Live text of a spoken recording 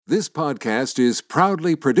This podcast is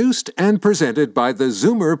proudly produced and presented by the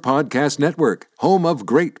Zoomer Podcast Network, home of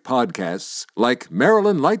great podcasts like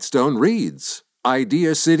Marilyn Lightstone Reads,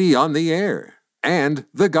 Idea City on the Air, and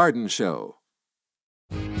The Garden Show.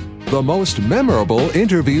 The most memorable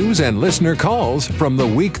interviews and listener calls from the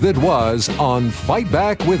week that was on Fight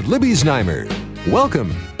Back with Libby Znaimer.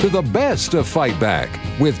 Welcome to the best of Fight Back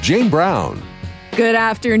with Jane Brown. Good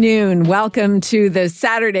afternoon. Welcome to the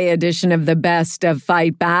Saturday edition of the Best of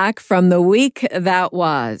Fight Back from the week that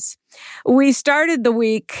was. We started the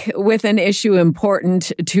week with an issue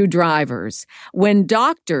important to drivers. When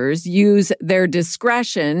doctors use their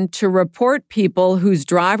discretion to report people whose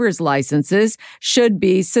driver's licenses should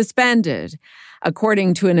be suspended.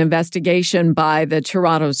 According to an investigation by the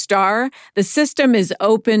Toronto Star, the system is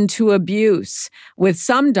open to abuse, with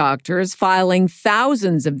some doctors filing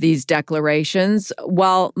thousands of these declarations,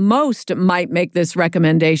 while most might make this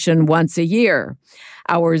recommendation once a year.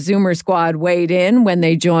 Our Zoomer squad weighed in when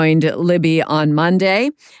they joined Libby on Monday.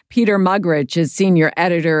 Peter Muggeridge is senior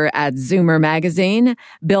editor at Zoomer Magazine.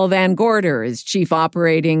 Bill Van Gorder is chief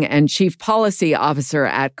operating and chief policy officer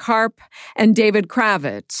at CARP. And David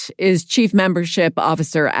Kravitz is chief membership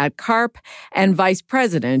officer at CARP and vice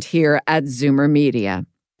president here at Zoomer Media.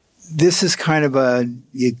 This is kind of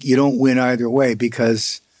you don't win either way,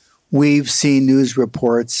 because we've seen news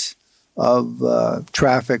reports of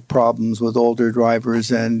traffic problems with older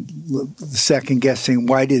drivers and second guessing,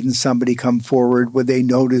 why didn't somebody come forward? Would they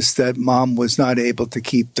notice that mom was not able to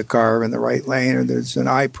keep the car in the right lane, or there's an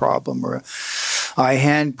eye problem or an eye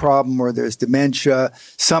hand problem, or there's dementia?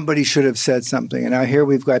 Somebody should have said something. And now here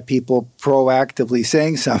we've got people proactively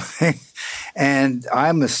saying something. And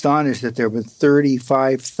I'm astonished that there have been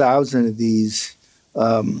 35,000 of these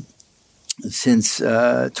since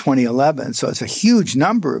 2011. So it's a huge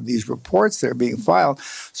number of these reports that are being filed.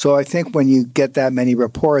 So I think when you get that many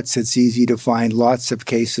reports, it's easy to find lots of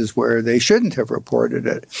cases where they shouldn't have reported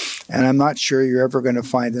it. And I'm not sure you're ever going to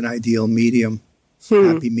find an ideal medium,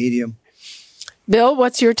 happy medium. Bill,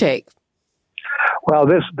 what's your take? Well,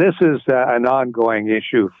 this is an ongoing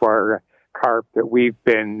issue for CARP that we've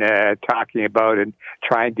been talking about and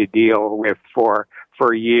trying to deal with for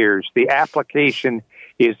years. The application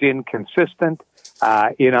is inconsistent.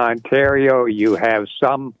 In Ontario, you have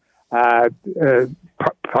some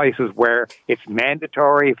places where it's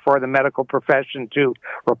mandatory for the medical profession to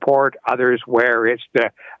report, others where it's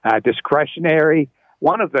discretionary.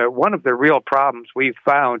 One of the real problems we've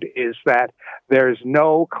found is that there's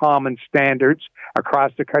no common standards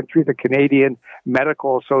across the country. The Canadian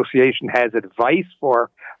Medical Association has advice for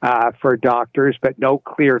doctors, but no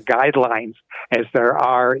clear guidelines as there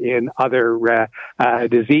are in other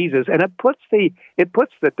diseases, and it puts the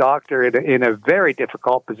doctor in a very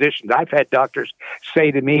difficult position. I've had doctors say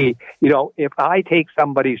to me, if I take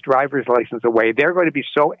somebody's driver's license away, they're going to be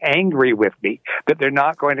so angry with me that they're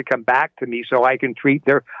not going to come back to me so I can treat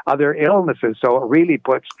their other illnesses. So it really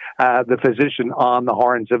puts the physician on the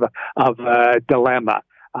horns of a dilemma.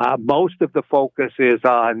 Most of the focus is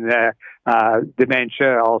on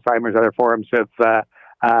dementia, Alzheimer's, other forms of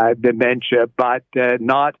dementia, but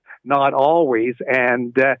not always.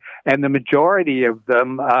 And the majority of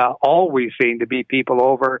them always seem to be people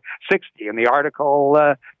over 60. And the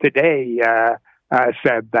article today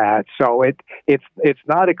said that. So it's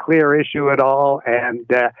not a clear issue at all, and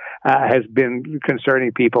has been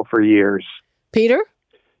concerning people for years. Peter?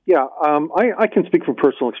 Yeah, I can speak from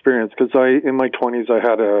personal experience, because in my 20s I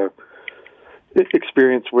had a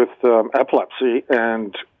experience with epilepsy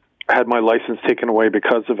and had my license taken away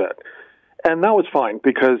because of it, and that was fine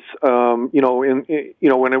because when it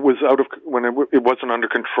wasn't under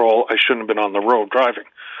control, I shouldn't have been on the road driving.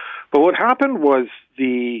 But what happened was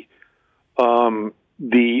the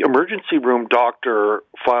emergency room doctor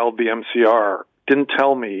filed the MCR, didn't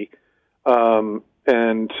tell me,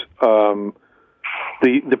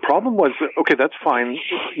 The problem was, okay, that's fine,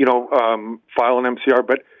 file an MCR,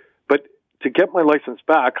 but to get my license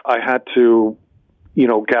back, I had to,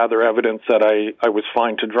 gather evidence that I was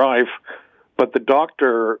fine to drive. But the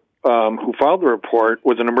doctor who filed the report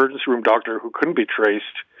was an emergency room doctor who couldn't be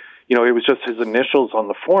traced. It was just his initials on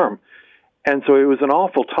the form. And so it was an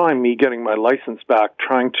awful time, me getting my license back,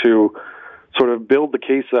 trying to sort of build the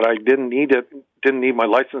case that I didn't need my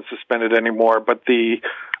license suspended anymore, but the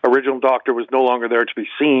original doctor was no longer there to be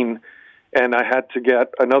seen, and I had to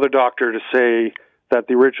get another doctor to say that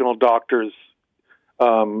the original doctor's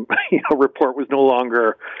report was no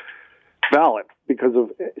longer valid because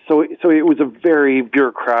of so it was a very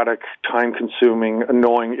bureaucratic, time-consuming,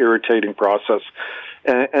 annoying, irritating process,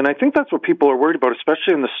 and I think that's what people are worried about,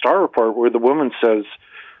 especially in the Star report, where the woman says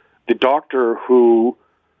the doctor who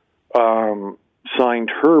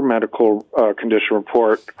signed her medical condition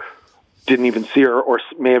report didn't even see her, or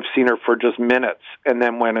may have seen her for just minutes, and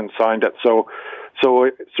then went and signed it. So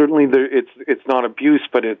certainly it's not abuse,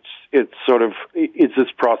 but it's sort of, is this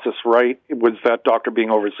process right? Was that doctor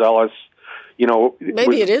being overzealous?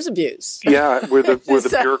 Maybe it is abuse. Yeah, were the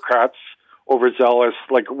bureaucrats overzealous?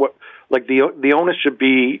 The onus should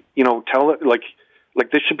be,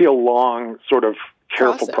 this should be a long sort of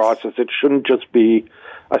careful process. It shouldn't just be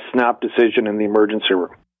a snap decision in the emergency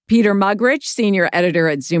room. Peter Muggeridge, senior editor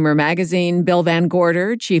at Zoomer Magazine, Bill Van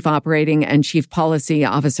Gorder, chief operating and chief policy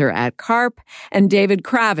officer at CARP, and David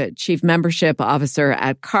Kravitz, chief membership officer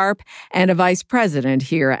at CARP and a vice president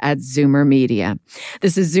here at Zoomer Media.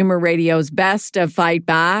 This is Zoomer Radio's Best of Fight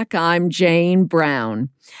Back. I'm Jane Brown.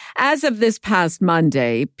 As of this past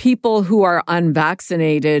Monday, people who are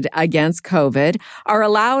unvaccinated against COVID are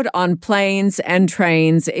allowed on planes and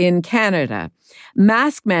trains in Canada.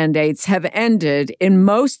 Mask mandates have ended in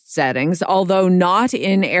most settings, although not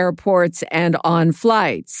in airports and on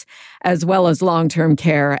flights, as well as long-term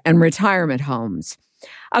care and retirement homes.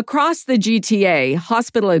 Across the GTA,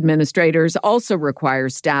 hospital administrators also require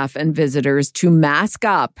staff and visitors to mask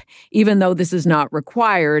up, even though this is not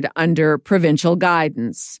required under provincial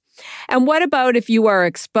guidance. And what about if you are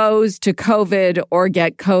exposed to COVID or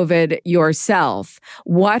get COVID yourself?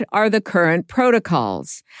 What are the current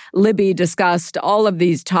protocols? Libby discussed all of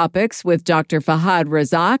these topics with Dr. Fahad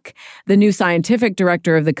Razak, the new scientific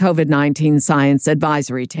director of the COVID-19 Science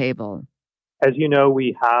Advisory Table. As you know,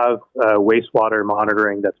 we have wastewater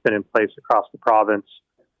monitoring that's been in place across the province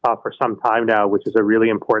for some time now, which is a really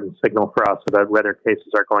important signal for us about whether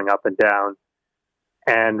cases are going up and down.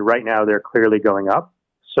 And right now, they're clearly going up.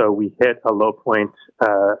 So we hit a low point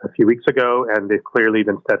a few weeks ago, and they've clearly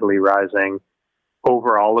been steadily rising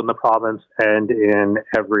overall in the province and in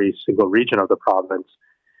every single region of the province.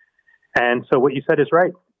 And so what you said is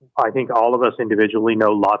right. I think all of us individually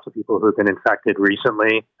know lots of people who have been infected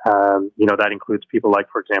recently. That includes people like,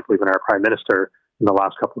 for example, even our Prime Minister in the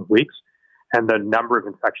last couple of weeks. And the number of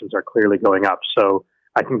infections are clearly going up. So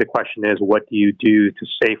I think the question is, what do you do to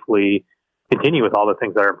safely continue with all the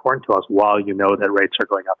things that are important to us while you know that rates are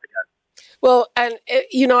going up again? Well, and,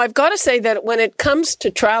 I've got to say that when it comes to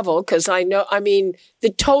travel, because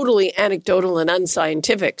the totally anecdotal and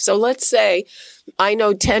unscientific. So let's say I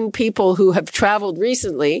know 10 people who have traveled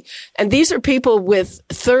recently, and these are people with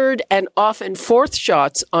third and often fourth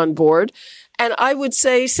shots on board. And I would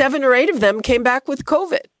say 7 or 8 of them came back with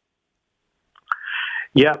COVID.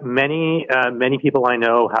 Yeah, many people I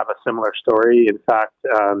know have a similar story. In fact,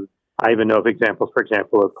 I even know of examples, for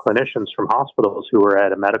example, of clinicians from hospitals who were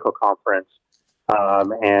at a medical conference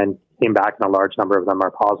and came back, and a large number of them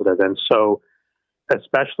are positive. And so,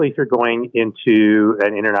 especially if you're going into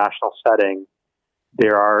an international setting,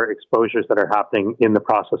 there are exposures that are happening in the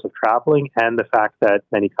process of traveling, and the fact that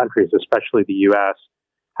many countries, especially the U.S.,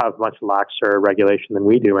 have much laxer regulation than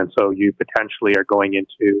we do. And so you potentially are going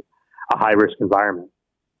into a high-risk environment.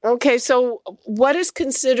 Okay, so what is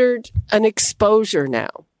considered an exposure now?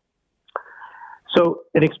 So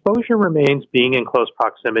an exposure remains being in close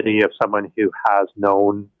proximity of someone who has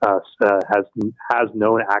known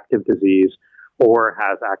known active disease or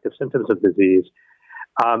has active symptoms of disease.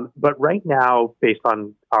 But right now, based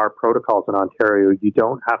on our protocols in Ontario, you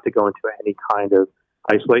don't have to go into any kind of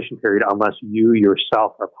isolation period unless you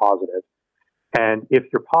yourself are positive. And if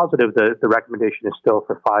you're positive, the recommendation is still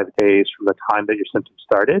for 5 days from the time that your symptoms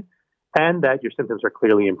started, and that your symptoms are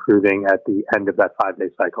clearly improving at the end of that 5-day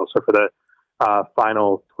cycle. So for the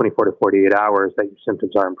final 24 to 48 hours that your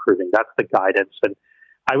symptoms are improving. That's the guidance. And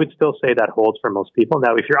I would still say that holds for most people.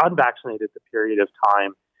 Now, if you're unvaccinated, the period of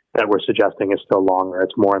time that we're suggesting is still longer.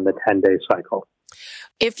 It's more in the 10-day cycle.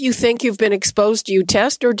 If you think you've been exposed, do you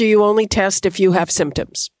test, or do you only test if you have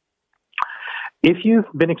symptoms? If you've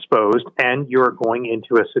been exposed and you're going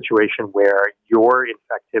into a situation where your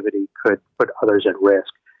infectivity could put others at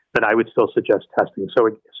risk, then I would still suggest testing.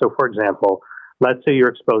 So for example, let's say you're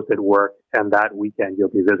exposed at work and that weekend you'll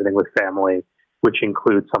be visiting with family, which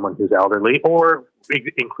includes someone who's elderly or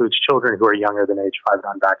includes children who are younger than age 5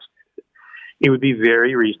 and unvaccinated. It would be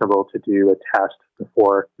very reasonable to do a test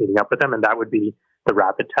before meeting up with them, and that would be the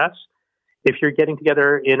rapid test. If you're getting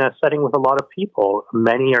together in a setting with a lot of people,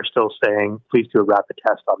 many are still saying, please do a rapid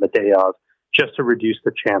test on the day of, just to reduce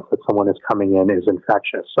the chance that someone is coming in is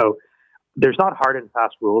infectious. So there's not hard and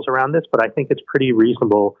fast rules around this, but I think it's pretty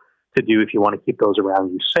reasonable to do if you want to keep those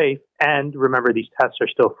around you safe. And remember, these tests are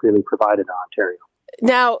still freely provided in Ontario.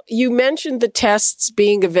 Now, you mentioned the tests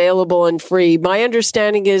being available and free. My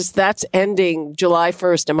understanding is that's ending July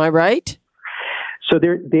 1st. Am I right? So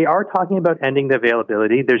they are talking about ending the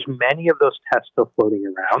availability. There's many of those tests still floating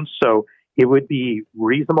around. So it would be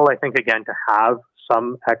reasonable, I think, again, to have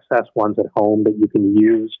some excess ones at home that you can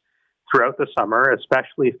use throughout the summer,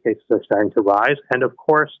 especially if cases are starting to rise. And of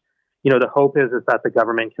course, the hope is that the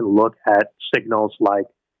government can look at signals like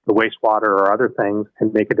the wastewater or other things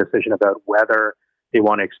and make a decision about whether they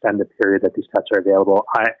want to extend the period that these tests are available.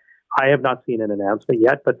 I have not seen an announcement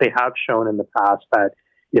yet, but they have shown in the past that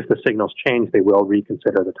if the signals change, they will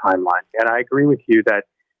reconsider the timeline. And I agree with you that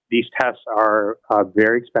these tests are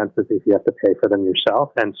very expensive if you have to pay for them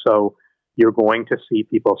yourself. And so you're going to see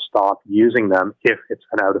people stop using them if it's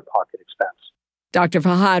an out-of-pocket expense. Dr.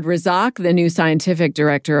 Fahad Razak, the new scientific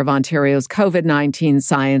director of Ontario's COVID-19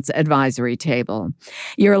 Science Advisory Table.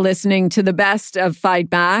 You're listening to the best of Fight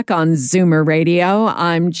Back on Zoomer Radio.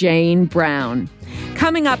 I'm Jane Brown.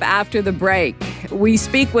 Coming up after the break, we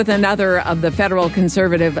speak with another of the federal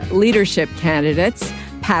Conservative leadership candidates,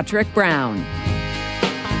 Patrick Brown.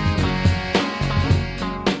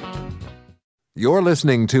 You're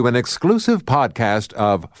listening to an exclusive podcast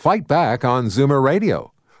of Fight Back on Zoomer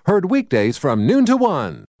Radio. Heard weekdays from noon to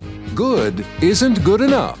 1. Good isn't good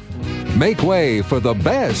enough. Make way for the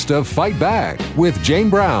best of Fight Back with Jane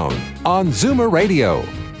Brown on Zoomer Radio.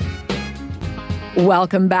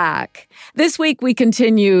 Welcome back. This week, we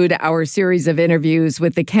continued our series of interviews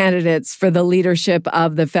with the candidates for the leadership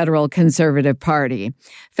of the Federal Conservative Party.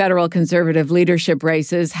 Federal Conservative leadership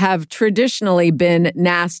races have traditionally been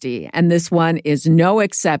nasty, and this one is no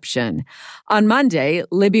exception. On Monday,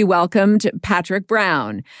 Libby welcomed Patrick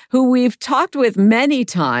Brown, who we've talked with many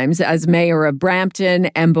times as mayor of Brampton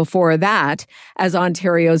and before that as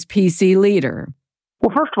Ontario's PC leader.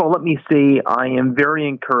 Well, first of all, let me say I am very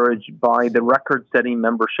encouraged by the record-setting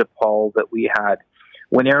membership haul that we had.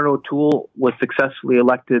 When Aaron O'Toole was successfully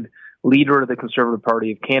elected leader of the Conservative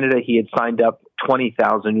Party of Canada, he had signed up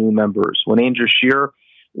 20,000 new members. When Andrew Scheer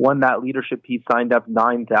won that leadership, he signed up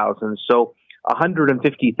 9,000. So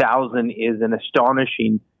 150,000 is an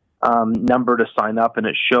astonishing number to sign up, and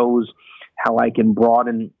it shows how I can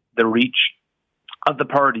broaden the reach of the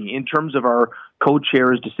party. In terms of our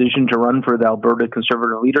co-chair's decision to run for the Alberta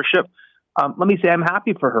Conservative leadership, let me say I'm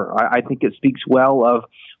happy for her. I think it speaks well of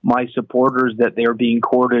my supporters that they're being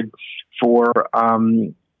courted for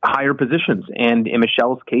higher positions. And in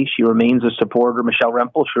Michelle's case, she remains a supporter. Michelle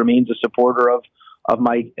Rempel, she remains a supporter of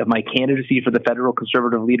my candidacy for the federal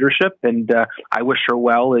Conservative leadership. And I wish her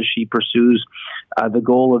well as she pursues the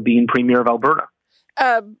goal of being Premier of Alberta.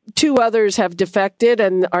 Two others have defected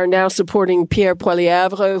and are now supporting Pierre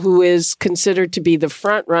Poilievre, who is considered to be the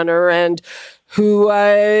front runner, and who,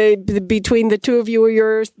 between the two of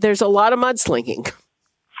you, there's a lot of mudslinging.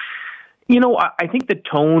 I think the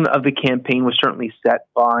tone of the campaign was certainly set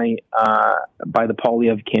by the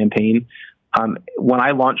Poilievre campaign. When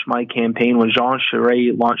I launched my campaign, when Jean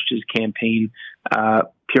Charest launched his campaign,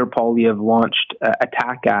 Pierre Poilievre launched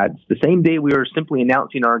attack ads. The same day we were simply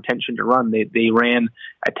announcing our intention to run, they ran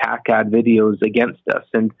attack ad videos against us.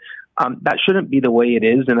 And that shouldn't be the way it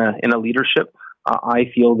is in a leadership. I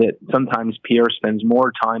feel that sometimes Pierre spends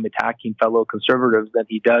more time attacking fellow Conservatives than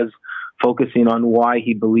he does focusing on why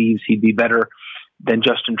he believes he'd be better than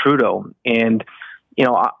Justin Trudeau. And,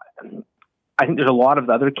 I think there's a lot of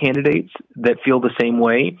other candidates that feel the same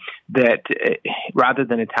way, that rather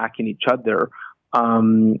than attacking each other,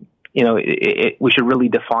 we should really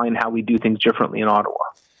define how we do things differently in Ottawa.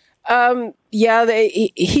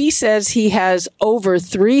 He says he has over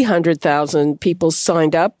 300,000 people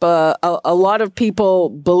signed up. A lot of people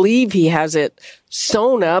believe he has it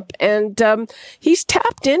sewn up, and he's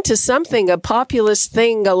tapped into something, a populist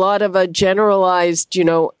thing, a lot of a generalized,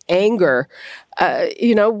 anger.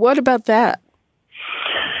 What about that?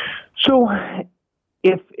 So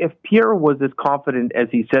if Pierre was as confident as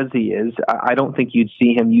he says he is, I don't think you'd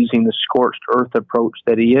see him using the scorched earth approach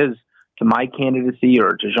that he is to my candidacy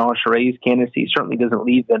or to Jean Charest's candidacy. He certainly doesn't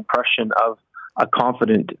leave the impression of a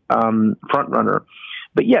confident frontrunner.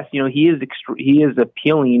 But yes, he is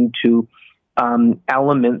appealing to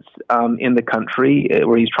elements in the country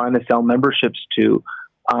where he's trying to sell memberships to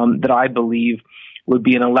that I believe would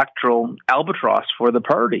be an electoral albatross for the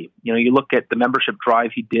party. You look at the membership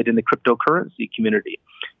drive he did in the cryptocurrency community.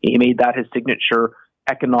 He made that his signature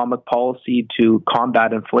economic policy to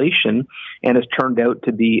combat inflation, and has turned out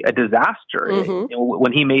to be a disaster. Mm-hmm.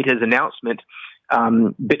 When he made his announcement,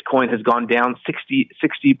 Bitcoin has gone down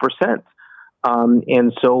 60%.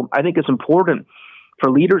 And so I think it's important for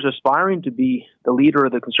leaders aspiring to be the leader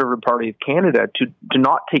of the Conservative Party of Canada to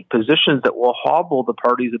not take positions that will hobble the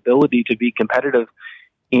party's ability to be competitive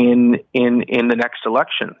in the next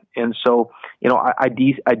election. And so, I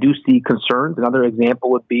do see concerns. Another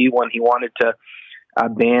example would be when he wanted to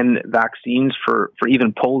ban vaccines for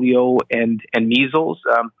even polio and measles,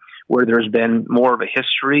 where there's been more of a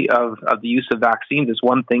history of the use of vaccines. It's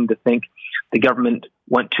one thing to think the government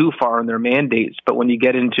went too far in their mandates, but when you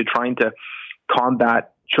get into trying to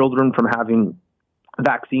combat children from having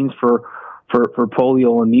vaccines for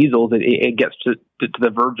polio and measles, it gets to the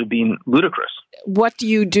verge of being ludicrous. What do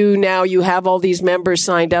you do now? You have all these members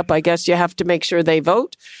signed up. I guess you have to make sure they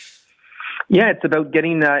vote. Yeah, it's about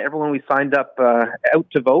getting everyone we signed up out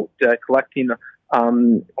to vote, collecting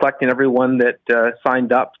everyone that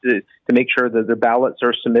signed up to make sure that the ballots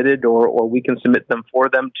are submitted, or we can submit them for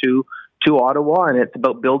them to Ottawa. And it's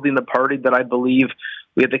about building the party that I believe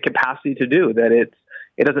we have the capacity to do. That it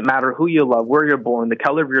doesn't matter who you love, where you're born, the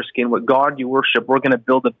color of your skin, what God you worship. We're going to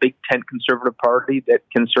build a big tent Conservative party that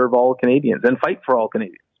can serve all Canadians and fight for all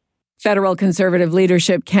Canadians. Federal Conservative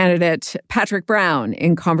leadership candidate Patrick Brown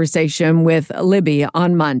in conversation with Libby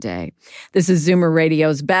on Monday. This is Zoomer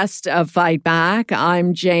Radio's Best of Fight Back.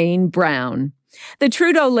 I'm Jane Brown. The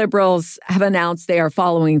Trudeau Liberals have announced they are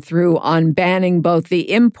following through on banning both the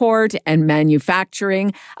import and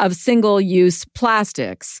manufacturing of single-use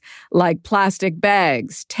plastics, like plastic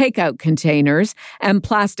bags, takeout containers, and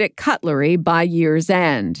plastic cutlery by year's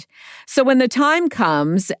end. So when the time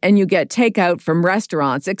comes and you get takeout from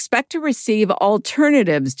restaurants, expect to receive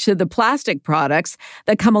alternatives to the plastic products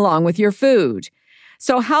that come along with your food.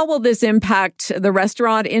 So how will this impact the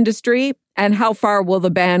restaurant industry? And how far will the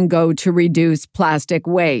ban go to reduce plastic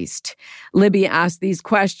waste? Libby asked these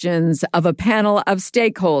questions of a panel of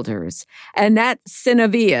stakeholders. Annette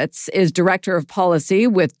Sinovietz is Director of Policy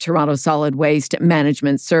with Toronto Solid Waste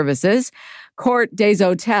Management Services. Court des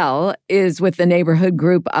Hôtels is with the Neighborhood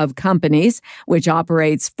Group of Companies, which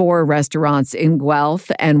operates 4 restaurants in Guelph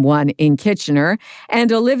and 1 in Kitchener.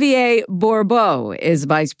 And Olivier Bourbeau is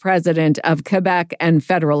Vice President of Quebec and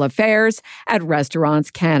Federal Affairs at Restaurants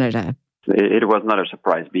Canada. It was not a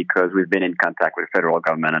surprise because we've been in contact with the federal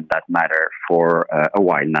government on that matter for a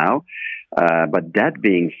while now. But that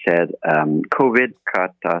being said, COVID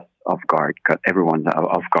caught us off guard, caught everyone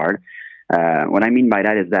off guard. What I mean by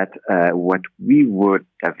that is that what we would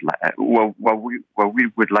have, what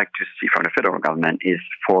we would like to see from the federal government is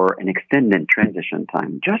for an extended transition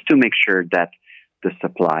time, just to make sure that the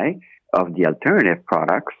supply of the alternative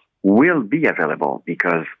products will be available,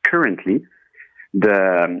 because currently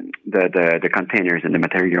the containers and the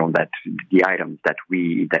material that the items that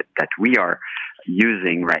we are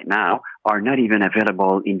using right now are not even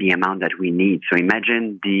available in the amount that we need. So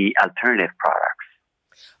imagine the alternative products.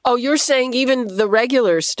 Oh, you're saying even the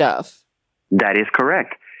regular stuff? That is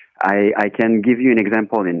correct. I can give you an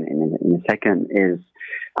example in a second.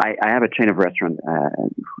 I have a chain of restaurants.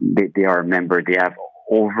 They are a member. They have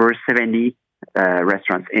over 70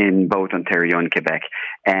 restaurants in both Ontario and Quebec.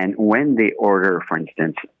 And when they order, for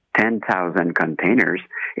instance, 10,000 containers,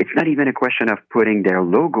 it's not even a question of putting their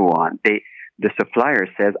logo on. The supplier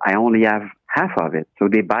says, I only have half of it. So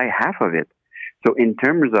they buy half of it. So in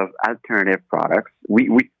terms of alternative products, we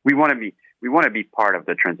want to be part of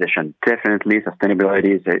the transition. Definitely,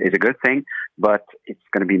 sustainability is a good thing, but it's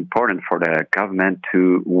going to be important for the government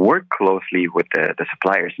to work closely with the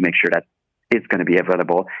suppliers to make sure that it's going to be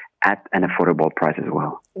available at an affordable price as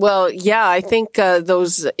well. Well, yeah, I think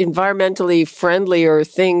those environmentally friendlier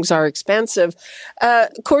things are expensive.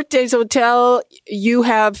 Court des Hôtels, you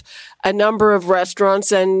have a number of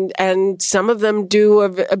restaurants, and some of them do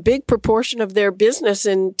a big proportion of their business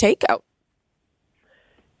in takeout.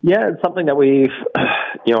 Yeah, it's something that we've,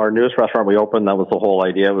 our newest restaurant we opened, that was the whole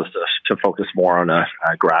idea, was to focus more on a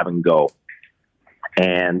grab and go.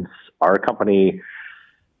 And our company,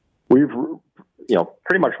 we've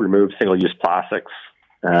pretty much removed single-use plastics.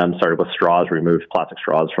 Started with straws, removed plastic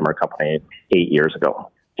straws from our company 8 years ago.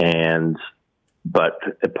 But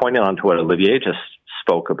pointing on to what Olivier just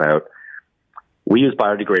spoke about, we use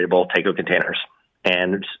biodegradable takeout containers.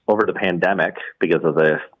 And over the pandemic, because of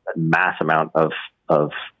the mass amount of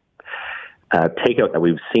takeout that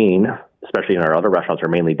we've seen, especially in our other restaurants are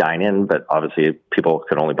mainly dine-in, but obviously people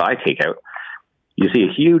could only buy takeout, you see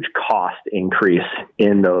a huge cost increase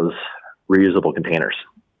in those reusable containers.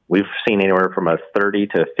 We've seen anywhere from a 30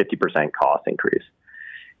 to 50% cost increase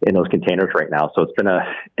in those containers right now. So it's been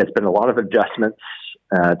a lot of adjustments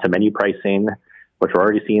to menu pricing, which we're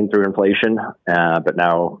already seeing through inflation. But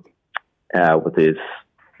now with these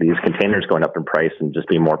containers going up in price and just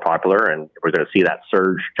being more popular, and we're going to see that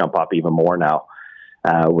surge jump up even more now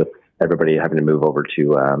with everybody having to move over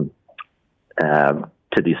to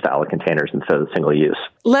to these style of containers instead of single use.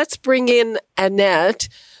 Let's bring in Annette.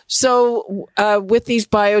 So with these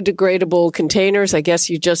biodegradable containers, I guess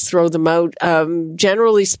you just throw them out.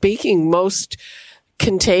 Generally speaking, most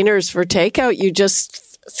containers for takeout, you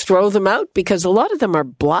just throw them out because a lot of them are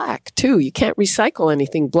black too. You can't recycle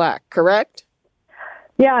anything black, correct?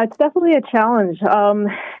 Yeah, it's definitely a challenge.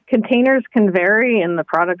 Containers can vary in the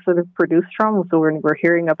products that it's produced from. So we're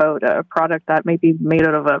hearing about a product that may be made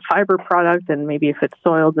out of a fiber product, and maybe if it's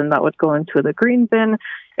soiled, then that would go into the green bin.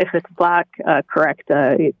 If it's black,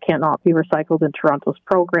 it cannot be recycled in Toronto's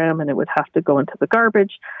program, and it would have to go into the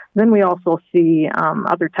garbage. Then we also see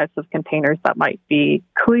other types of containers that might be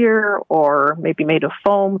clear or maybe made of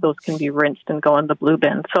foam. Those can be rinsed and go in the blue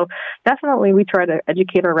bin. So definitely we try to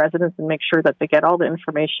educate our residents and make sure that they get all the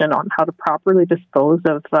information on how to properly dispose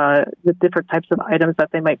of the different types of items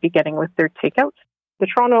that they might be getting with their takeout. The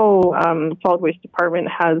Toronto Solid Waste Department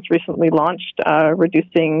has recently launched a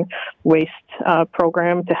reducing waste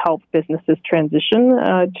program to help businesses transition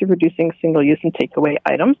to reducing single-use and takeaway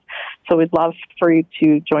items. So we'd love for you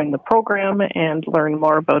to join the program and learn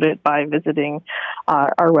more about it by visiting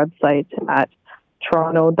our website at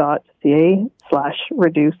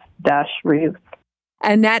toronto.ca/reduce-reuse.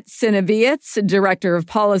 Annette Sinovietz, Director of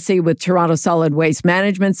Policy with Toronto Solid Waste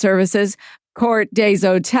Management Services, Court des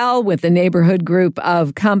Hotels with the Neighborhood Group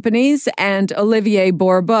of Companies, and Olivier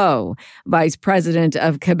Bourbeau, Vice President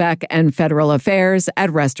of Quebec and Federal Affairs at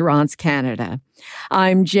Restaurants Canada.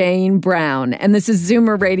 I'm Jane Brown, and this is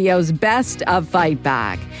Zoomer Radio's Best of Fight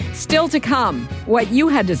Back. Still to come, what you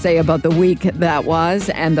had to say about the week that was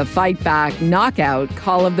and the Fight Back Knockout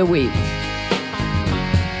Call of the Week.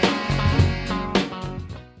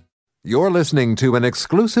 You're listening to an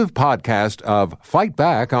exclusive podcast of Fight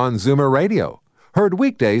Back on Zoomer Radio. Heard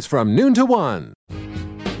weekdays from noon to 1.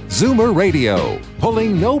 Zoomer Radio,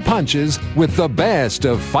 pulling no punches with the best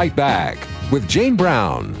of Fight Back with Jane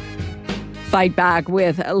Brown. Fight Back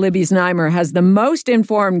with Libby Znaimer has the most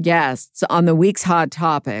informed guests on the week's hot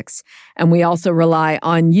topics, and we also rely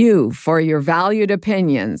on you for your valued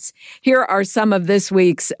opinions. Here are some of this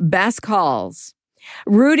week's best calls.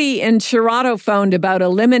 Rudy in Toronto phoned about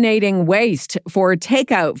eliminating waste for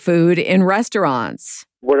takeout food in restaurants.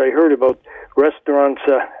 What I heard about restaurants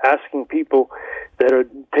asking people that are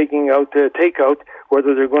taking out takeout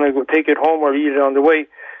whether they're going to go take it home or eat it on the way,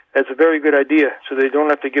 that's a very good idea, so they don't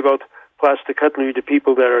have to give out plastic cutlery to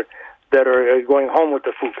people that are going home with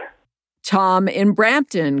the food. Tom in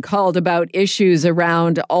Brampton called about issues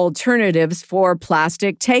around alternatives for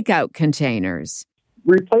plastic takeout containers.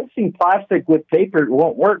 Replacing plastic with paper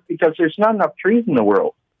won't work because there's not enough trees in the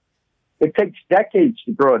world. It takes decades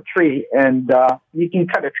to grow a tree, and you can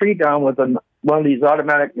cut a tree down with one of these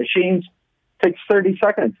automatic machines. It takes 30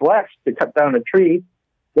 seconds less to cut down a tree.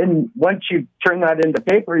 Then once you turn that into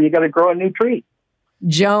paper, you got to grow a new tree.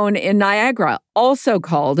 Joan in Niagara also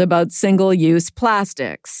called about single-use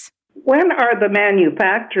plastics. When are the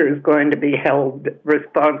manufacturers going to be held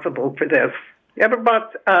responsible for this? You ever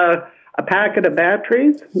bought a packet of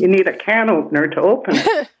batteries? You need a can opener to open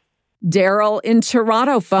it. Daryl in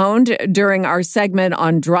Toronto phoned during our segment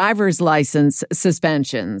on driver's license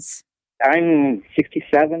suspensions. I'm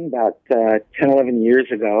 67. About 10, 11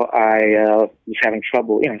 years ago, I was having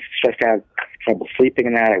trouble, supposed to have trouble sleeping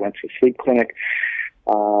and that. I went to a sleep clinic.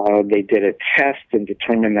 They did a test and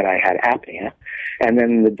determined that I had apnea. And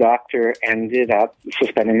then the doctor ended up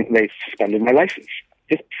suspended my license.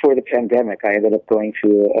 Just before the pandemic, I ended up going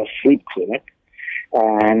to a sleep clinic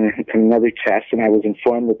and another test, and I was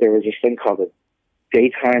informed that there was this thing called a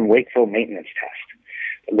daytime wakeful maintenance test.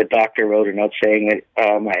 The doctor wrote a note saying that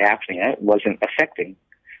my apnea wasn't affecting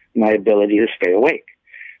my ability to stay awake.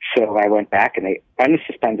 So I went back and they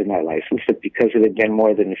unsuspended my license, but because it had been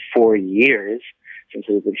more than 4 years since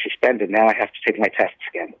it had been suspended, now I have to take my tests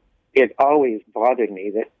again. It always bothered me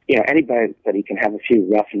that, anybody can have a few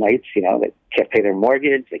rough nights, they can't pay their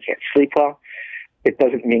mortgage, they can't sleep well. It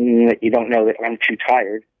doesn't mean that you don't know that I'm too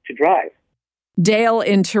tired to drive. Dale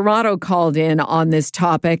in Toronto called in on this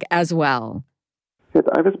topic as well.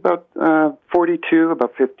 I was about 42,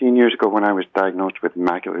 about 15 years ago when I was diagnosed with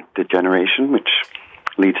macular degeneration, which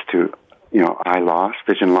leads to, eye loss,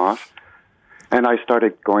 vision loss. And I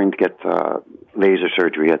started going to get laser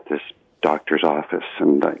surgery at this doctor's office,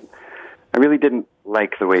 and I really didn't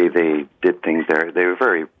like the way they did things there. They were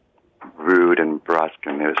very rude and brusque,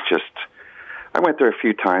 and it was just, I went there a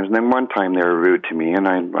few times, and then one time they were rude to me, and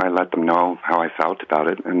I let them know how I felt about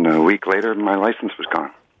it, and a week later, my license was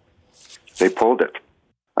gone. They pulled it.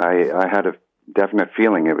 I had a definite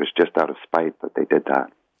feeling it was just out of spite that they did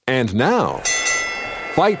that. And now,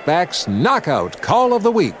 Fight Back's Knockout Call of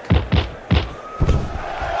the Week.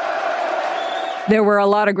 There were a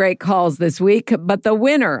lot of great calls this week, but the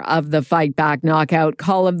winner of the Fight Back Knockout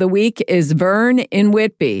Call of the Week is Vern in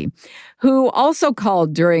Whitby, who also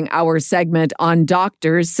called during our segment on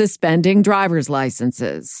doctors suspending driver's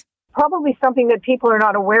licenses. Probably something that people are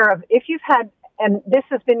not aware of. If you've had, and this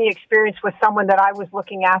has been the experience with someone that I was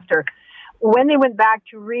looking after, when they went back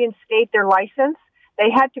to reinstate their license, they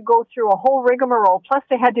had to go through a whole rigmarole, plus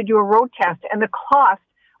they had to do a road test, and the cost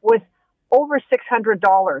was over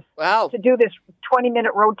 $600 to do this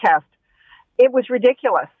 20-minute road test. It was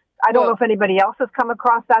ridiculous. I don't know if anybody else has come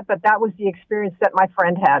across that, but that was the experience that my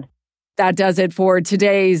friend had. That does it for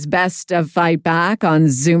today's Best of Fight Back on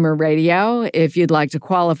Zoomer Radio. If you'd like to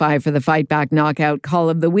qualify for the Fight Back Knockout Call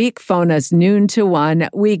of the Week, phone us noon to 1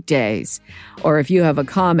 weekdays. Or if you have a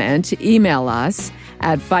comment, email us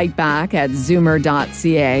at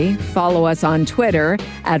fightback@zoomer.ca, follow us on Twitter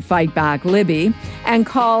at FightbackLibby, and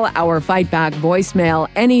call our Fight Back voicemail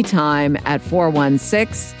anytime at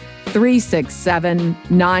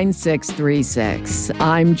 416-367-9636.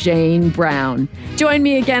 I'm Jane Brown. Join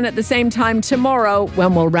me again at the same time tomorrow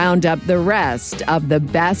when we'll round up the rest of the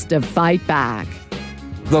Best of Fight Back.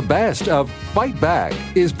 The Best of Fight Back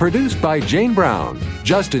is produced by Jane Brown,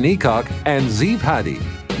 Justin Eacock, and Zeev Hadi,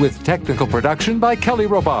 with technical production by Kelly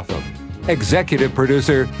Robotham. Executive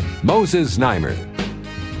producer, Moses Znaimer.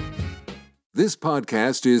 This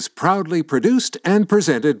podcast is proudly produced and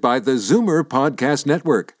presented by the Zoomer Podcast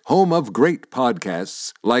Network, home of great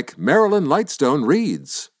podcasts like Marilyn Lightstone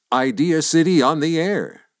Reads, Idea City on the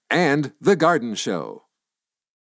Air, and The Garden Show.